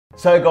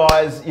So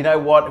guys, you know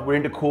what? We're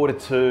into quarter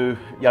two.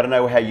 I don't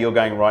know how you're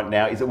going right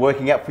now. Is it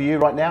working out for you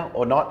right now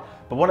or not?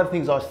 But one of the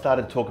things I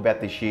started to talk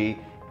about this year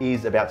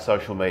is about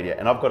social media.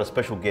 And I've got a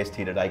special guest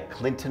here today,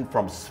 Clinton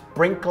from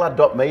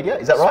sprinkler.media.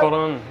 Is that right? Spot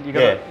on. You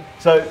got it.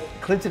 So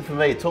Clinton, for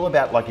me, it's all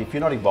about like, if you're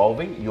not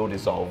evolving, you're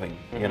dissolving,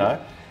 you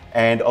know?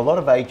 And a lot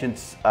of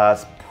agents are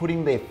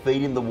putting their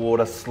feet in the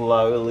water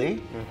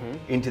slowly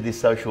into this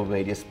social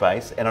media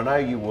space. And I know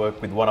you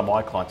work with one of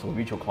my clients, or a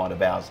mutual client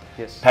of ours,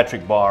 Yes.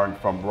 Patrick Byron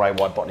from Ray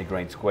White Botany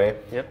Green Square.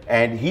 Yep.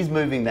 And he's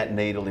moving that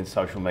needle in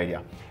social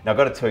media. Now I've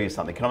got to tell you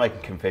something. Can I make a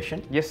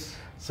confession? Yes.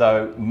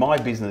 So my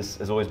business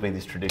has always been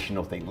this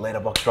traditional thing,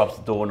 letterbox drops,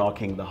 door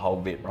knocking, the whole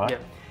bit, right?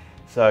 Yep.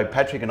 So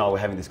Patrick and I were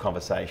having this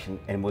conversation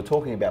and we're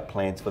talking about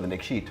plans for the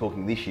next year,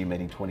 talking this year,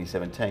 meaning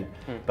 2017.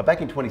 But back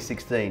in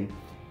 2016,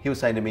 he was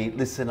saying to me,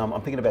 listen, I'm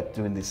thinking about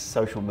doing this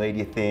social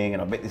media thing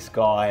and I met this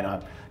guy and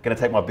I'm going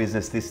to take my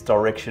business this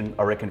direction,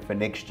 I reckon, for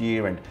next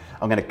year, and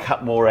I'm going to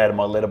cut more out of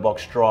my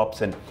letterbox drops,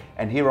 and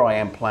here I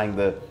am playing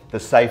the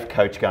safe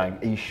coach going,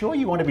 are you sure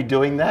you want to be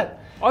doing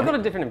that? I got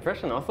a different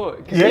impression. I thought,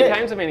 because Yeah. he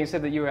came to me and he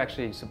said that you were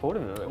actually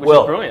supportive of it, which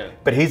is brilliant.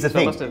 But here's the So I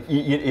thing, must have-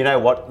 you know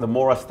what, the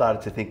more I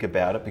started to think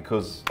about it,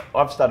 because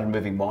I've started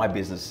moving my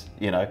business,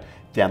 you know,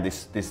 down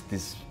this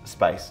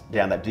space,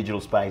 down that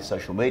digital space,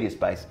 social media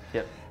space.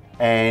 Yep.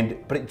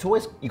 But it's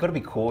always, you've got to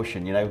be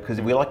cautious, you know, because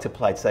we like to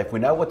play it safe.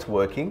 We know what's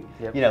working.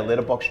 Yep. You know,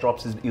 letterbox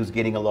drops, he was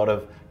getting a lot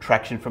of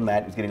traction from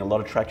that. He was getting a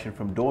lot of traction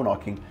from door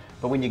knocking.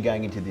 But when you're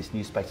going into this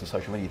new space of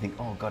social media, you think,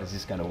 oh God, is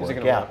this going to work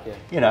out? Yeah.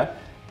 You know,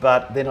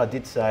 but then I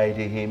did say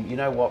to him, you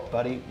know what,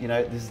 buddy, you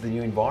know, this is the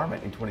new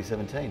environment in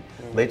 2017.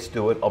 Let's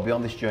do it. I'll be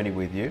on this journey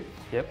with you.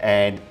 Yep.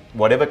 And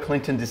whatever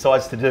Clinton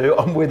decides to do,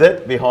 I'm with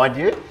it, behind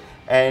you.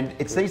 And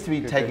it seems to be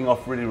taking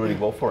off really, really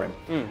well for him.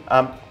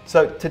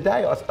 So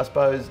today, I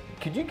suppose,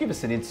 could you give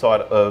us an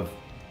insight of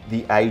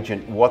the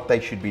agent, what they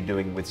should be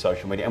doing with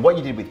social media, and what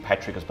you did with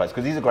Patrick, I suppose,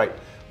 because he's a great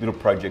little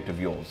project of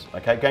yours,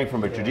 okay? Going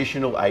from a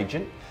traditional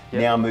agent,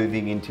 now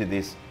moving into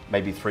this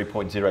maybe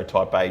 3.0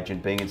 type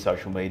agent, being in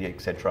social media,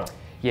 etc.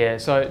 Yeah,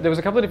 so there was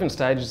a couple of different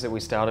stages that we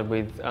started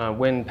with.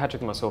 When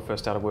Patrick and myself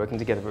first started working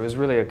together, it was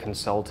really a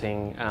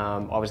consulting,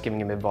 I was giving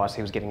him advice,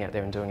 he was getting out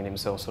there and doing it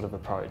himself sort of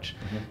approach.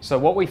 So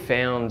what we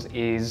found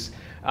is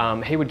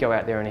he would go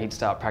out there and he'd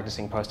start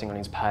practicing posting on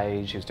his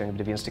page, he was doing a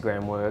bit of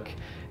Instagram work,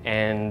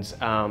 and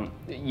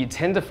you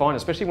tend to find,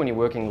 especially when you're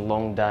working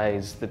long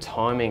days, the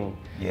timing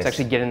to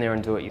actually get in there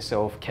and do it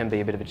yourself can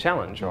be a bit of a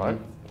challenge, right?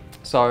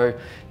 So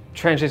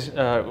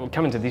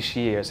coming to this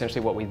year, essentially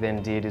what we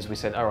then did is we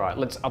said, all right,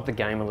 let's up the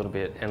game a little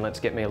bit and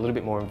let's get me a little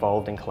bit more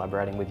involved in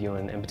collaborating with you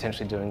and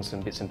potentially doing some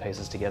bits and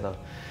pieces together.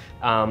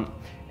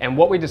 And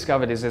what we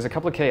discovered is there's a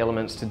couple of key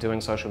elements to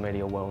doing social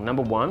media well.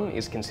 Number one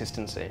is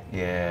consistency.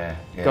 Yeah.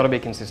 Got to be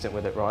consistent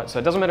with it, right? So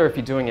it doesn't matter if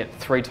you're doing it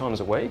 3 times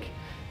a week,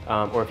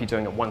 or if you're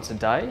doing it once a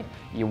day,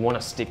 you want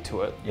to stick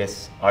to it.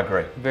 Yes, I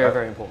agree. Very,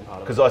 very important part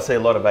of it. Because I see a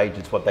lot of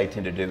agents, what they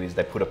tend to do is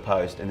they put a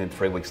post and then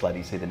 3 weeks later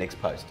you see the next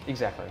post.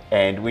 Exactly.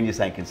 And when you're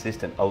saying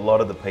consistent, a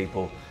lot of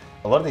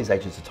these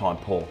agents are time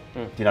poor.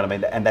 Do you know what I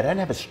mean? And they don't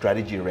have a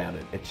strategy around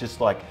it. It's just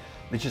like,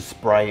 let's just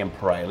spray and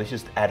pray. Let's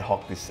just ad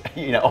hoc this,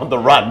 you know, on the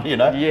run, you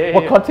know?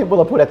 What content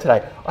will I put out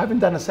today? I haven't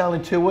done a sale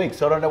in 2 weeks,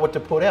 so I don't know what to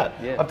put out.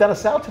 I've done a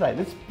sale today,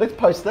 let's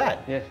post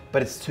that.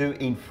 But it's too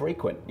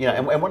infrequent. You know,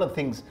 and one of the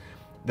things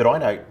that I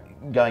know,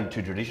 going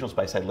to traditional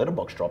space, say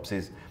letterbox drops,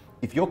 is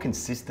if you're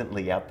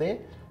consistently out there,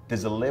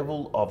 there's a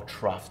level of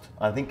trust.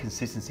 I think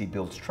consistency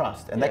builds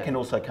trust, and that can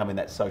also come in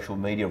that social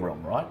media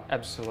realm, right?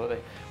 Absolutely.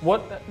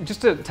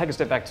 Just to take a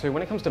step back too,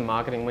 when it comes to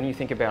marketing, when you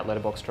think about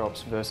letterbox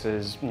drops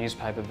versus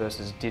newspaper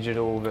versus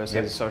digital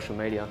versus social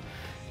media,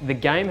 the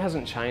game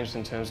hasn't changed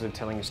in terms of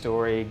telling your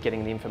story,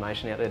 getting the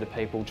information out there to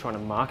people, trying to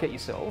market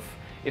yourself.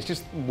 It's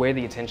just where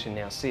the attention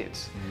now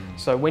sits.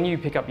 So when you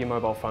pick up your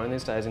mobile phone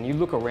these days and you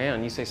look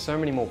around, you see so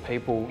many more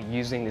people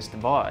using this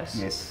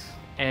device.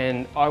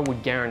 And I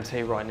would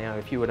guarantee right now,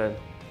 if you were to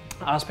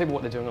ask people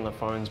what they're doing on their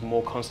phones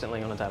more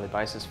constantly on a daily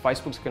basis,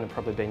 Facebook's going to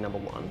probably be number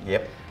 1.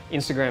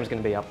 Instagram's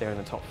going to be up there in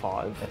the top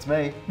 5. That's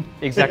me.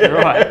 Exactly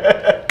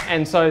right.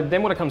 And so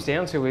then what it comes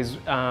down to is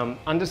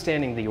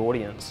understanding the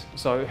audience.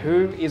 So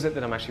who is it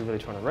that I'm actually really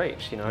trying to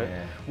reach? You know,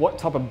 what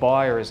type of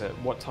buyer is it?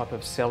 What type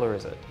of seller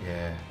is it?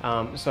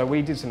 So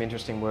we did some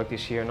interesting work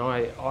this year, and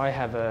I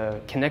have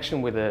a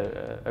connection with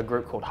a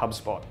group called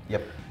HubSpot.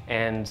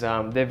 And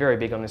they're very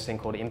big on this thing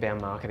called inbound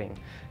marketing.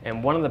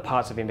 And one of the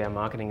parts of inbound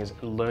marketing is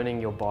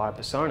learning your buyer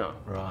persona.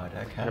 Right,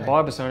 okay. And a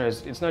buyer persona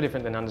it's no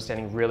different than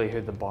understanding really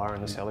who the buyer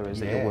and the seller is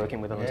that you're working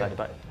with on a day-to-day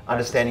basis.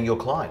 Understanding your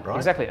client, right?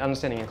 Exactly,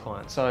 understanding your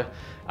client. So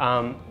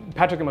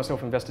Patrick and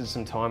myself invested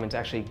some time into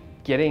actually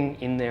getting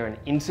in there and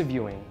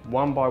interviewing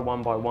one by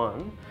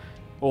one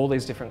all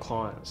these different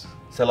clients.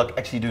 So like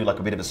actually do like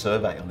a bit of a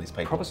survey on these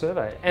people? Proper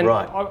survey. And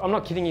I'm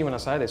not kidding you when I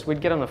say this. We'd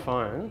get on the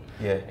phone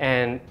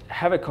and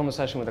have a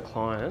conversation with a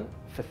client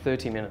for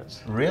 30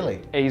 minutes.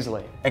 Really?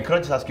 Easily. And could I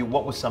just ask you,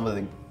 what were some of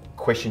the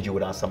questions you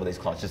would ask some of these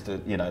clients, just to,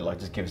 you know, like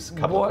just give us a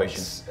couple of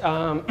questions?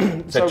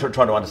 So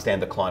trying to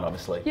understand the client,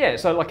 obviously. Yeah,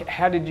 so like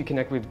how did you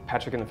connect with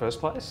Patrick in the first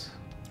place?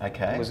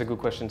 Okay. was a good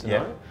question to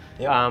Yep. know.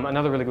 Yep.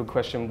 Another really good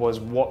question was,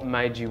 what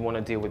made you want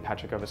to deal with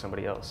Patrick over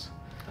somebody else?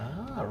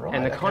 Ah, right.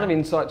 And the kind of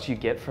insights you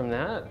get from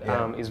that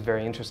is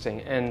very interesting.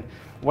 And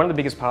one of the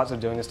biggest parts of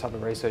doing this type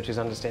of research is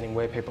understanding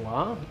where people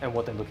are and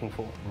what they're looking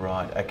for.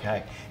 Right,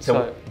 okay.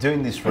 So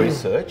doing this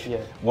research, Yeah.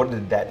 what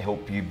did that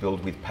help you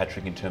build with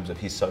Patrick in terms of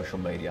his social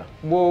media?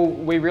 Well,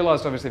 we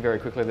realised obviously very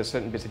quickly there's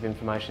certain bits of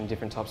information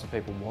different types of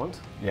people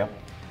want. Yep.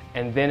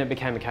 And then it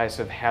became a case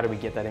of how do we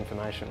get that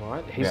information,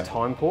 right? He's Yeah.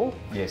 time poor.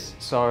 Yes.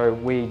 So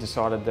we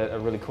decided that a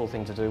really cool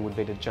thing to do would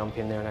be to jump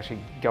in there and actually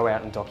go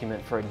out and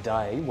document for a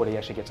day what he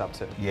actually gets up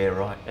to. Yeah,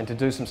 right. And to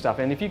do some stuff.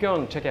 And if you go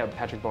and check out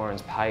Patrick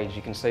Byron's page,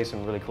 you can see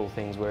some really cool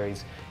things where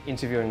he's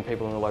interviewing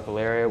people in the local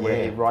area,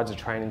 where he rides a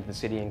train into the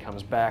city and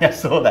comes back. I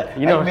saw that.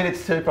 You know, 8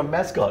 minutes from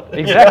Mascot.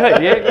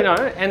 exactly, yeah, you know,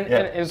 and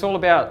it's all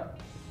about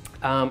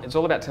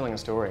telling a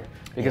story,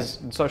 because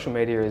social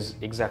media is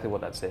exactly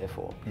what that's there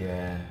for.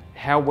 Yeah.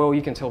 How well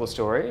you can tell the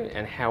story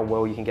and how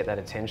well you can get that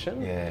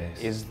attention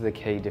Yes. is the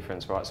key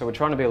difference, right? So we're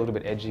trying to be a little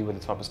bit edgy with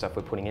the type of stuff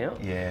we're putting out.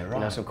 Yeah, right. You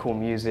know, some cool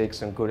music,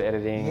 some good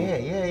editing.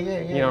 Yeah.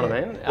 You know what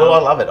I mean? Well, I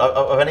love it.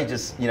 I've only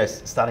just,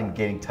 starting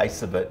getting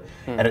tastes of it,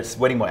 and it's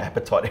whetting my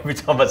appetite every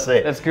time I see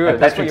it. That's good.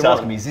 And That's Patrick's what you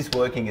asking want. me, is this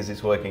working? Is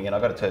this working? And I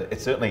got to tell you,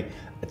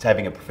 it's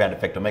having a profound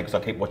effect on me, because I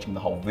keep watching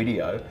the whole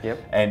video. Yep.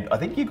 And I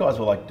think you guys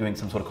were like doing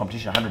some sort of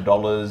competition,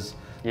 $100.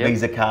 Yep.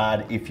 Visa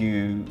card if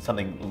you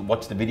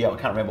watch the video. I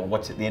can't remember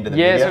what's at the end of the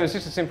video. Yeah, so it's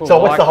just a simple. So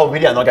I watch the whole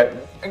video and I go,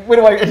 where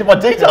do I enter my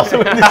details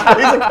with this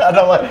Visa card? And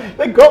I'm like,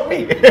 they got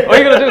me. All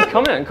you got to do is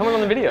comment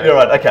on the video. You're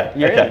right. Okay.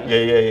 You're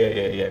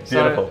Okay. Yeah.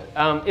 Beautiful.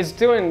 So, it's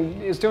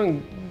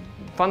doing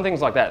fun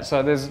things like that.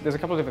 So there's a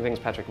couple of different things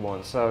Patrick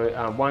wants. So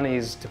one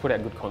is to put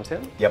out good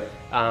content. Yep.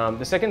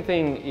 The second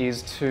thing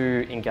is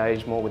to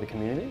engage more with the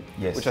community,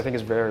 Yes. which I think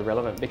is very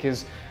relevant,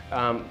 because,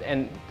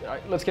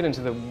 let's get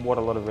into what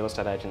a lot of real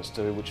estate agents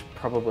do, which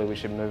probably we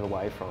should move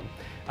away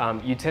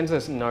from. You tend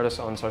to notice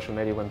on social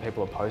media when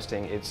people are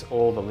posting, it's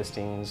all the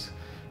listings,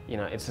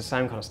 it's the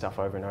same kind of stuff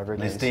over and over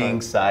again.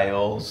 Listings,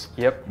 sales.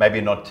 Yep.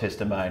 Maybe not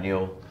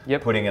testimonial.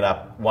 Yep. Putting it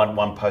up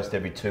one post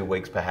every 2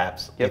 weeks,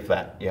 perhaps. Yep. If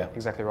that. Yeah.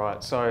 Exactly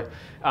right. So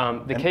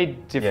the key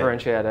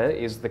differentiator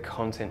is the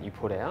content you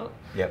put out.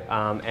 Yep.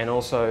 And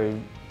also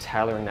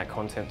tailoring that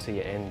content to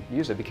your end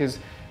user, because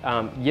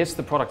yes,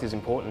 the product is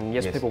important.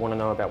 Yes, people want to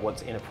know about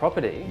what's in a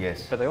property.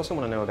 Yes. But they also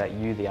want to know about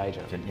you, the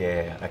agent.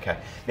 Yeah. Okay.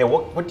 Now,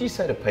 what do you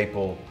say to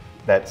people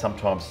that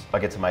sometimes I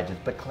get some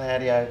agents, but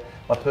Claudio,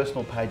 my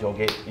personal page, I'll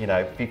get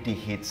 50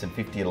 hits and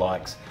 50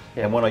 likes,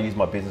 and when I use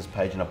my business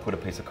page and I put a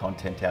piece of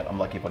content out, I'm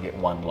lucky if I get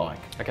 1 like.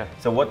 Okay.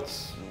 So what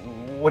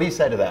do you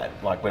say to that?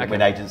 Like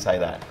when agents say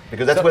that,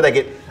 because that's where they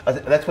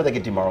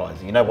get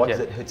demoralising. You know what? 'Cause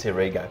it hurts their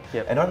ego.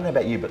 Yep. And I don't know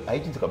about you, but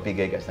agents have got big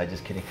egos. They're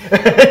just kidding.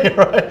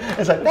 Right?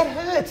 It's like, that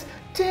hurts.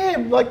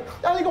 Damn. Like,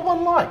 I only got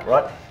 1 like,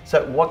 right?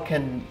 So what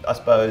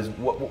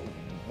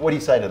do you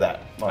say to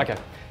that? Okay.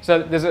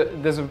 So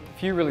there's a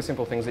few really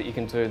simple things that you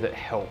can do that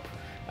help.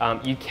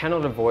 You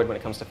cannot avoid, when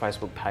it comes to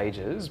Facebook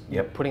pages,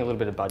 putting a little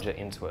bit of budget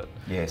into it.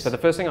 Yes. So the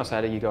first thing I'll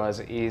say to you guys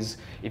is,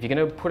 if you're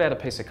going to put out a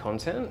piece of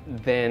content,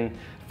 then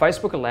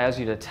Facebook allows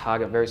you to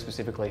target very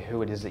specifically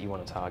who it is that you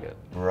want to target.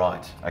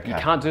 Right. Okay. You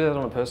can't do that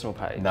on a personal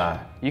page. No.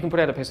 You can put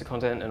out a piece of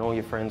content and all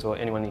your friends or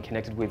anyone you're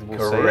connected with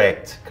will see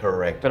it.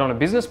 Correct. But on a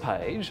business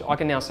page, I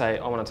can now say,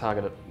 I want to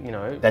target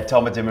that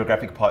type of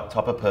demographic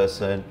type of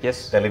person.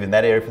 Yes. They live in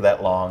that area for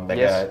that long.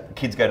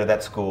 Kids go to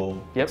that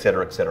school, et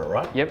cetera,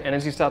 right? Yep. And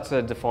as you start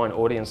to define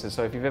audiences,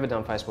 so if you've ever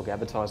done Facebook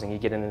advertising, you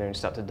get in there and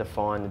start to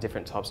define the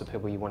different types of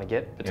people you want to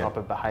get, the type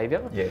of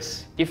behaviour.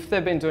 Yes. If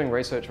they've been doing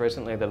research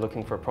recently, they're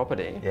looking for a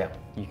property,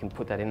 you can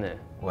put that in there.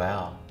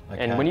 Wow.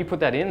 Okay. And when you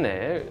put that in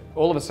there,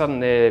 all of a sudden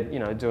they're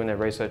doing their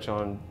research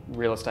on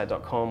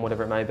realestate.com,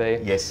 whatever it may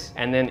be. Yes.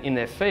 And then in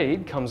their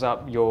feed comes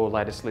up your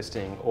latest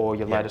listing or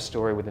your latest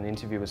story with an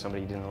interview with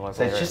somebody you did in the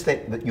local area. So it's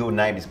just that your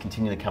name is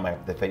continually coming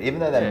up their feed, even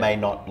though they may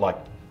not like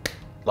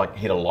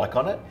hit a like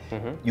on it.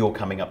 You're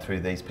coming up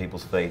through these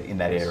people's feed in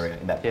that area,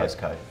 in that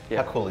postcode.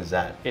 How cool is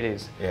that? It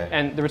is. Yeah.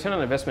 And the return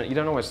on investment, you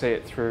don't always see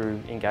it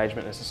through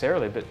engagement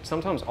necessarily, but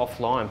sometimes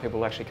offline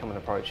people actually come and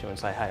approach you and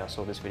say, hey, I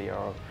saw this video.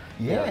 Or,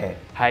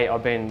 hey,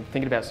 I've been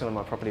thinking about selling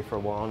my property for a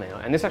while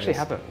now. And this actually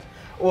happened.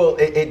 Well,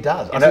 it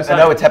does. I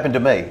know it's happened to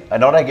me,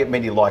 and I don't get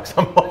many likes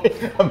on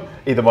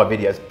either my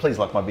videos. Please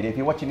like my video. If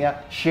you're watching now,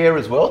 share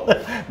as well.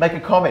 Make a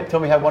comment.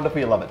 Tell me how wonderful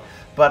you love it.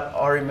 But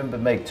I remember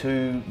my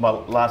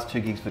last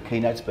 2 gigs for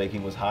keynote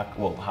speaking was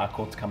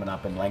Harcourt's coming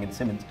up and Lang &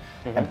 Simmons.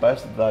 And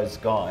both of those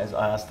guys,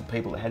 I asked the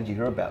people, how did you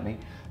hear about me?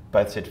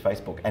 Both said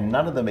Facebook. And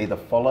none of them either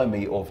follow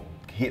me or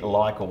hit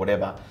like or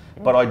whatever.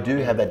 But I do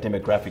have that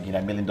demographic,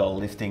 $1 million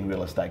listing,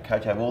 real estate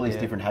coach. I have all these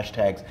different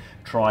hashtags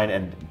trying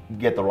and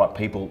get the right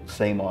people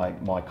see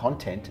my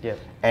content.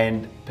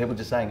 And people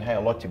just saying, hey, I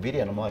liked your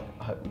video. And I'm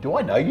like, do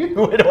I know you?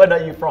 Where do I know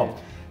you from?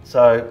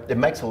 So it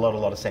makes a lot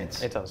of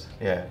sense. It does.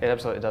 Yeah. It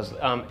absolutely does.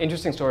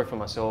 Interesting story for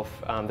myself.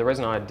 The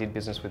reason I did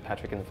business with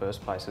Patrick in the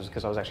first place is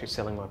because I was actually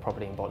selling my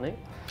property in Botany.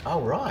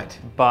 Oh, right.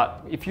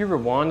 But if you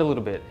rewind a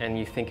little bit and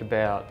you think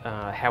about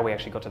how we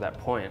actually got to that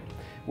point,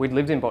 we'd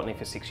lived in Botany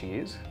for 6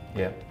 years.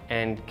 Yeah.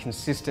 And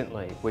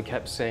consistently, we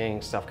kept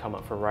seeing stuff come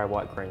up for Ray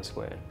White Green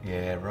Square.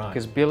 Yeah, right.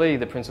 Because Billy,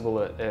 the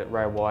principal at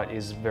Ray White,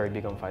 is very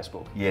big on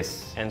Facebook.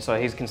 Yes. And so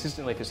he's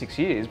consistently for 6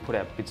 years put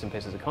out bits and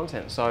pieces of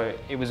content. So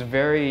it was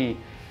very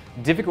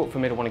difficult for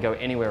me to want to go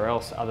anywhere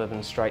else other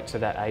than straight to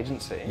that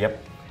agency.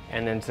 Yep.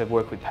 And then to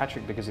work with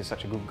Patrick because he's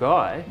such a good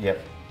guy. Yep.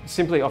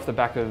 Simply off the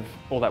back of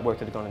all that work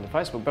that had gone into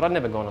Facebook. But I'd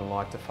never gone and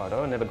liked a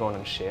photo. I'd never gone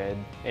and shared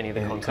any of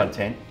the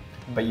content.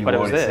 But you were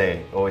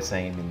always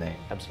seeing him in there.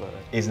 Absolutely.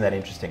 Isn't that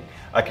interesting?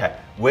 Okay,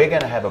 we're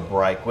going to have a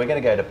break. We're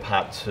going to go to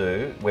part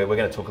 2, where we're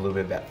going to talk a little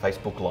bit about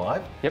Facebook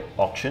Live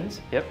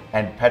auctions. Yep.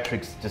 And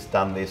Patrick's just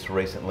done this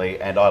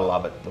recently, and I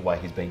love it, the way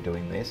he's been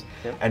doing this.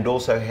 Yep. And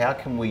also, how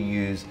can we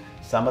use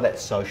some of that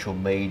social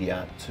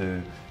media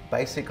to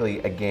basically,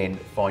 again,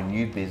 find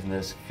new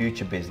business,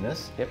 future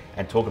business,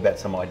 and talk about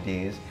some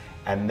ideas.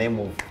 And then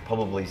we'll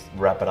probably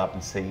wrap it up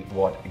and see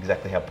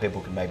exactly how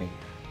people can maybe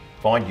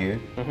find you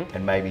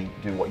and maybe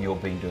do what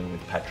you've been doing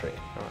with Patrick.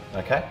 All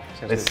right. Okay?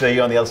 Let's see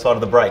you on the other side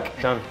of the break.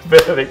 Done.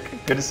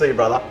 Perfect. Good to see you,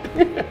 brother.